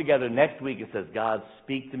comes together next week and says, God,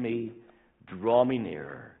 speak to me, draw me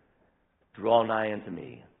nearer, draw nigh unto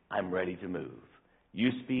me. I'm ready to move. You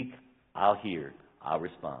speak, I'll hear, I'll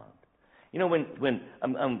respond. You know, when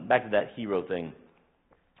I'm back to that hero thing,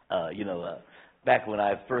 back when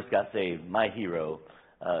I first got saved, my hero,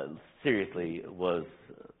 seriously, was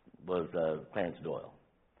Clarence Doyle.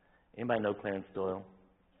 Anybody know Clarence Doyle?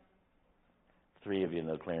 3 of you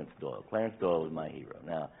know Clarence Doyle. Clarence Doyle was my hero.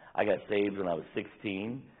 Now, I got saved when I was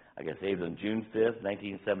 16. I got saved on June 5th,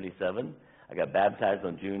 1977. I got baptized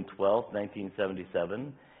on June 12th,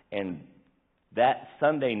 1977. And that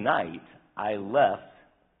Sunday night, I left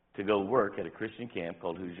to go work at a Christian camp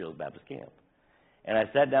called Hoosier Hills Baptist Camp. And I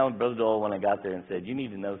sat down with Brother Doyle when I got there and said, you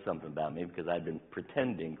need to know something about me, because I'd been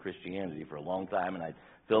pretending Christianity for a long time, and I'd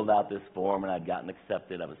filled out this form, and I'd gotten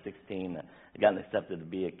accepted. I was 16. I'd gotten accepted to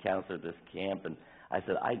be a counselor at this camp. And I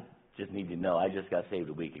said, I just need you to know, I just got saved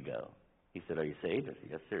a week ago. He said, are you saved? I said,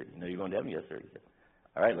 yes, sir. You know you're going to heaven? Yes, sir. He said,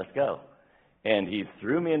 all right, let's go. And he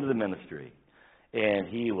threw me into the ministry. And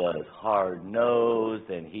he was hard-nosed,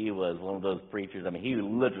 and he was one of those preachers. I mean, he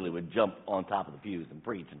literally would jump on top of the pews and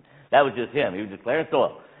preach. And that was just him. He was just Clarence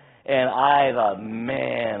Doyle. And I thought,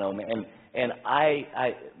 man, oh, man. And I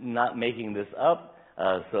not making this up,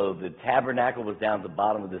 so the Tabernacle was down at the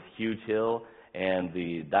bottom of this huge hill, and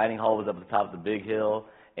the dining hall was up at the top of the big hill.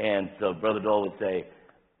 And so Brother Doyle would say,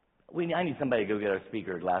 I need somebody to go get our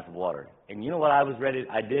speaker a glass of water. And you know what I was ready?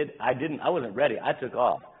 I wasn't ready. I took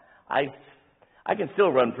off. I I can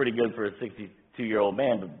still run pretty good for a 62-year-old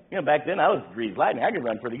man, but back then I was greased lightning. I could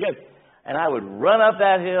run pretty good. And I would run up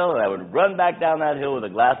that hill, and I would run back down that hill with a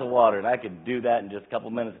glass of water, and I could do that in just a couple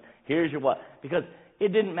minutes. Here's your what? Because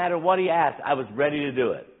it didn't matter what he asked. I was ready to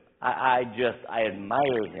do it. I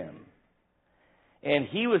admired him. And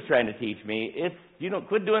he was trying to teach me,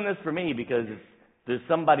 quit doing this for me because there's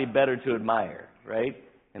somebody better to admire, right?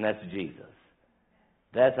 And that's Jesus.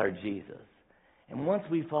 That's our Jesus. And once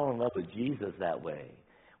we fall in love with Jesus that way,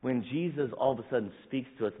 when Jesus all of a sudden speaks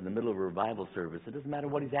to us in the middle of a revival service, it doesn't matter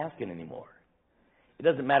what he's asking anymore. It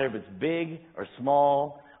doesn't matter if it's big or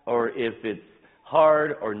small or if it's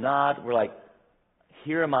hard or not. We're like,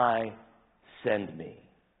 here am I, send me.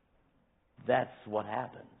 That's what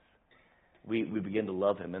happens. We begin to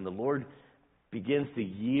love him, and the Lord begins to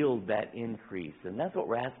yield that increase. And that's what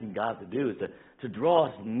we're asking God to do, is to draw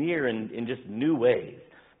us near in just new ways.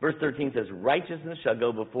 Verse 13 says, righteousness shall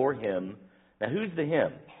go before him. Now, who's the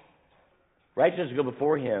him? Righteousness shall go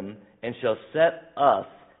before him and shall set us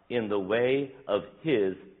in the way of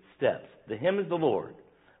his steps. The him is the Lord.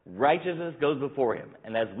 Righteousness goes before him.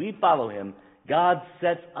 And as we follow him, God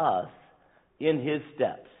sets us in his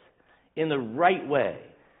steps, in the right way.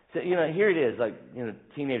 So, here it is,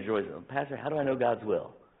 teenagers always, Pastor, how do I know God's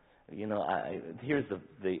will? Here's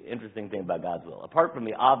the interesting thing about God's will. Apart from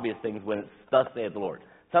the obvious things when it's thus saith the Lord.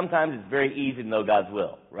 Sometimes it's very easy to know God's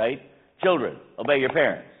will, right? Children, obey your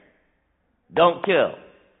parents. Don't kill.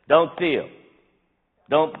 Don't steal.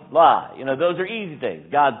 Don't lie. Those are easy things.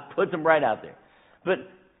 God puts them right out there. But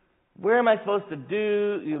where am I supposed to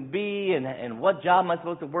be, and what job am I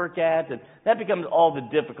supposed to work at? And that becomes all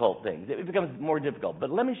the difficult things. It becomes more difficult. But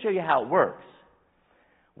let me show you how it works.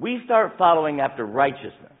 We start following after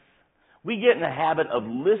righteousness. We get in the habit of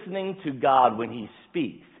listening to God when he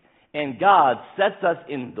speaks. And God sets us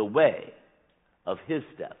in the way of his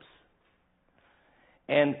steps.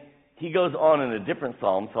 And he goes on in a different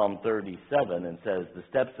psalm, Psalm 37, and says, the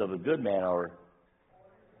steps of a good man are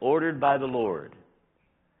ordered by the Lord.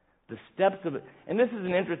 The steps of it. And this is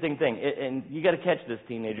an interesting thing. And you got to catch this,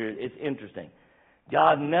 teenager. It's interesting.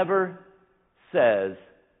 God never says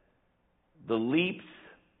the leaps,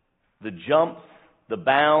 the jumps, the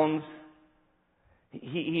bounds.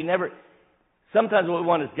 He never. Sometimes what we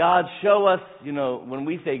want is, God, show us, when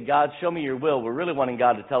we say, God, show me your will, we're really wanting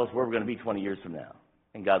God to tell us where we're going to be 20 years from now.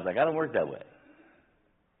 And God's like, I don't work that way.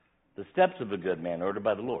 The steps of a good man are ordered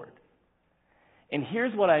by the Lord. And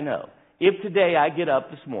here's what I know. If today I get up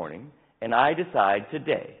this morning and I decide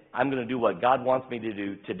today I'm going to do what God wants me to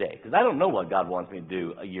do today, because I don't know what God wants me to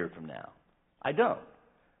do a year from now. I don't.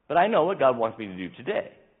 But I know what God wants me to do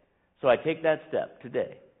today. So I take that step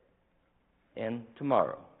today and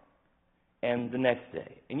tomorrow and the next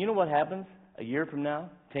day. And you know what happens a year from now,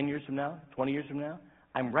 10 years from now, 20 years from now?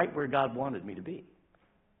 I'm right where God wanted me to be.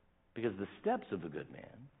 Because the steps of a good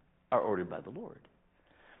man are ordered by the Lord.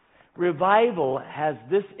 Revival has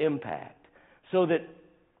this impact so that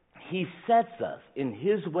he sets us in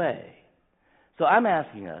his way. So I'm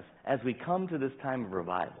asking us, as we come to this time of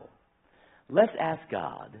revival, let's ask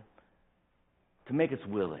God to make us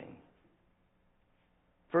willing.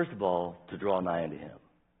 First of all, to draw nigh unto him.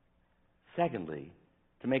 Secondly,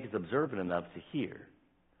 to make us observant enough to hear.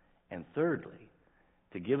 And thirdly,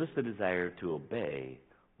 to give us the desire to obey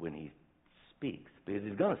when he speaks. Because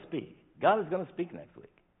he's going to speak. God is going to speak next week.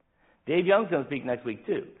 Dave Young's going to speak next week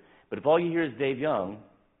too. But if all you hear is Dave Young,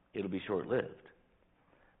 it'll be short-lived.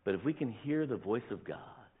 But if we can hear the voice of God,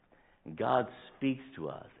 and God speaks to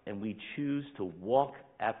us, and we choose to walk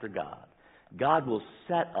after God, God will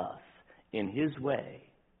set us in his way,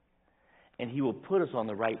 and he will put us on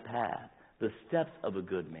the right path. The steps of a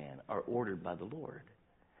good man are ordered by the Lord.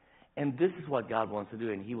 And this is what God wants to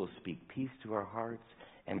do, and he will speak peace to our hearts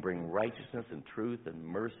and bring righteousness and truth and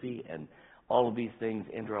mercy and all of these things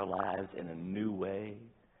into our lives in a new way.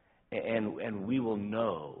 And we will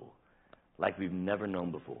know, like we've never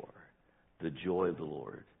known before, the joy of the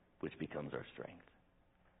Lord, which becomes our strength.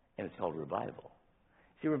 And it's called revival.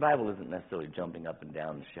 See, revival isn't necessarily jumping up and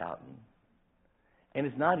down and shouting. And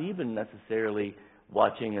it's not even necessarily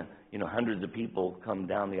watching, hundreds of people come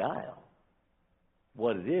down the aisle.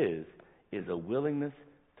 What it is a willingness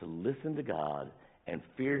to listen to God and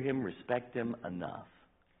fear him, respect him enough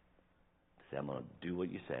to say, I'm going to do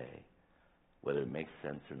what you say, whether it makes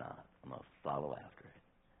sense or not. I'm going to follow after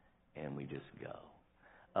it. And we just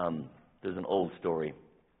go. There's an old story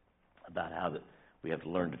about how that we have to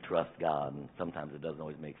learn to trust God, and sometimes it doesn't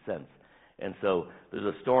always make sense. And so there's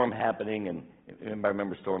a storm happening, and anybody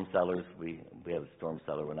remember storm cellars? We had a storm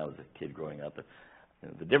cellar when I was a kid growing up.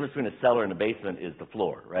 The difference between a cellar and a basement is the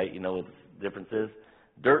floor, right? You know what the difference is?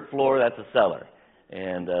 dirt floor, that's a cellar.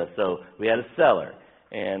 And so we had a cellar.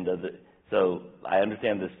 And so I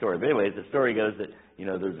understand this story. But anyways, the story goes that,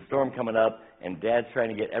 there's a storm coming up, and Dad's trying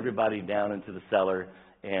to get everybody down into the cellar.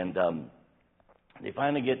 And they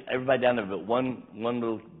finally get everybody down there, but one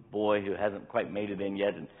little boy who hasn't quite made it in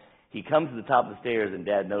yet. And he comes to the top of the stairs, and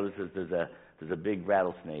Dad notices there's a big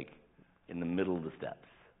rattlesnake in the middle of the steps.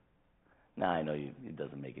 Now, I know it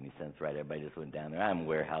doesn't make any sense, right? Everybody just went down there. I'm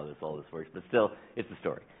aware how all this works, but still, it's a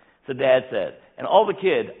story. So Dad says, and all the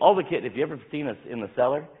kids, if you ever seen us in the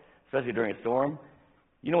cellar, especially during a storm,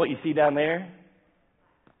 you know what you see down there?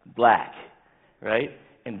 Black, right?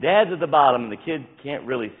 And Dad's at the bottom, and the kid can't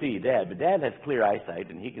really see Dad, but Dad has clear eyesight,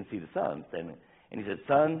 and he can see the sun. And he said,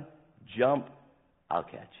 "Son, jump, I'll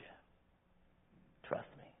catch you. Trust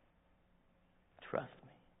me. Trust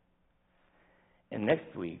me." And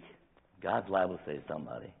next week, God's liable to say to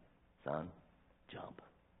somebody, "Son, jump,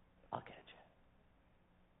 I'll catch you."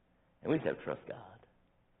 And we just have to trust God.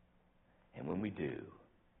 And when we do,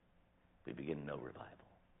 we begin to know revival.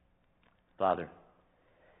 Father,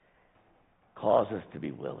 cause us to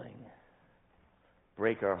be willing.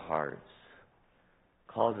 Break our hearts.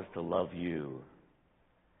 Cause us to love you.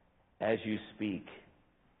 As you speak,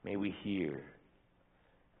 may we hear.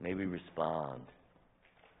 May we respond.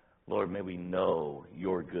 Lord, may we know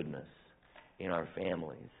your goodness in our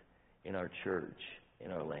families, in our church,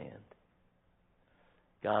 in our land.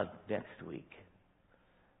 God, next week,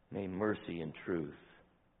 may mercy and truth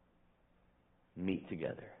meet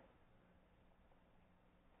together.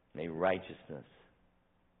 May righteousness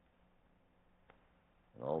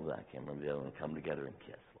and all that, I can't remember the other one, come together and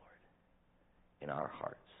kiss, Lord, in our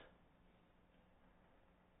hearts.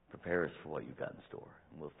 Prepare us for what you've got in store.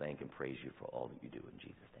 And we'll thank and praise you for all that you do in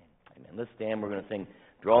Jesus' name. Amen. Let's stand. We're going to sing,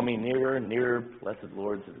 "Draw Me Nearer, Nearer, Blessed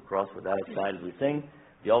Lord, to the Cross Without a Side," as we sing.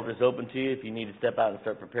 The altar's open to you. If you need to step out and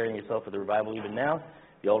start preparing yourself for the revival even now,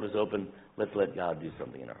 the altar's open. Let's let God do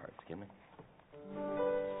something in our hearts. Can we?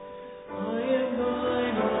 I am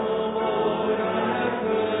thine, O Lord, I have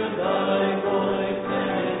heard thy voice,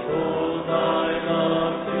 and it told thy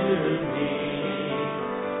love to me.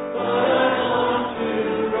 But I long to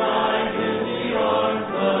rise in the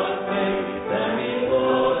arms of faith, and be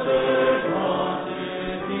closer drawn to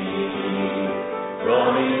thee. Draw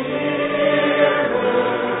me nearer,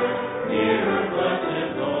 nearer,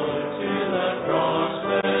 blessed Lord, to the cross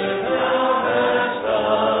where thou hast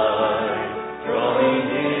died. Draw me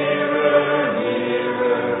nearer,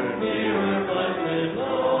 nearer, nearer, blessed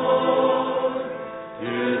Lord,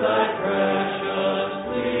 to thy precious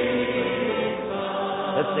bleeding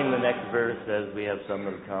side. Let's sing the next verse as we have some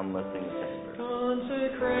that have come. Let's sing the second verse.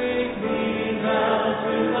 Consecrate me now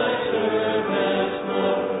to thy service,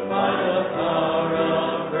 Lord, by the power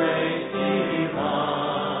of grace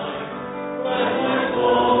divine. Let my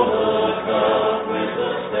soul look up with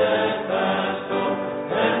a steadfast hope,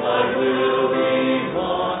 and my will be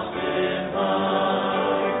lost in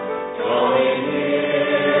thine. Draw me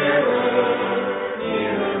nearer,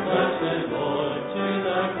 nearer, blessed Lord, to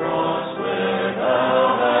the cross where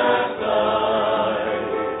thou hast died.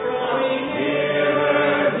 Draw me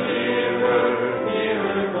nearer, nearer,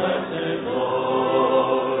 nearer, blessed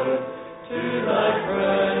Lord, to thy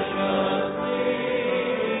precious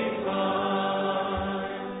bleeding side.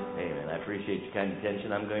 Amen. I appreciate your kind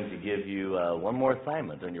attention. I'm going to give you one more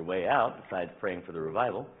assignment on your way out, besides praying for the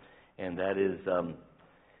revival, and that is,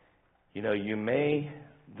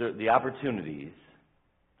 the opportunities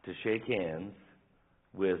to shake hands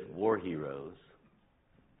with war heroes.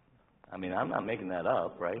 I mean, I'm not making that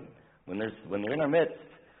up, right? When they're in our midst,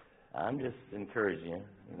 I'm just encouraging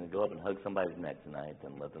you. Go up and hug somebody's neck tonight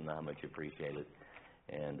and let them know how much you appreciate it,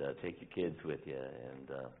 and take your kids with you, and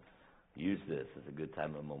use this as a good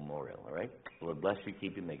time of memorial, all right? Lord bless you,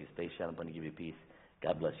 keep you, make his face shine upon you, give you peace.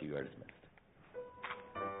 God bless you. You are dismissed.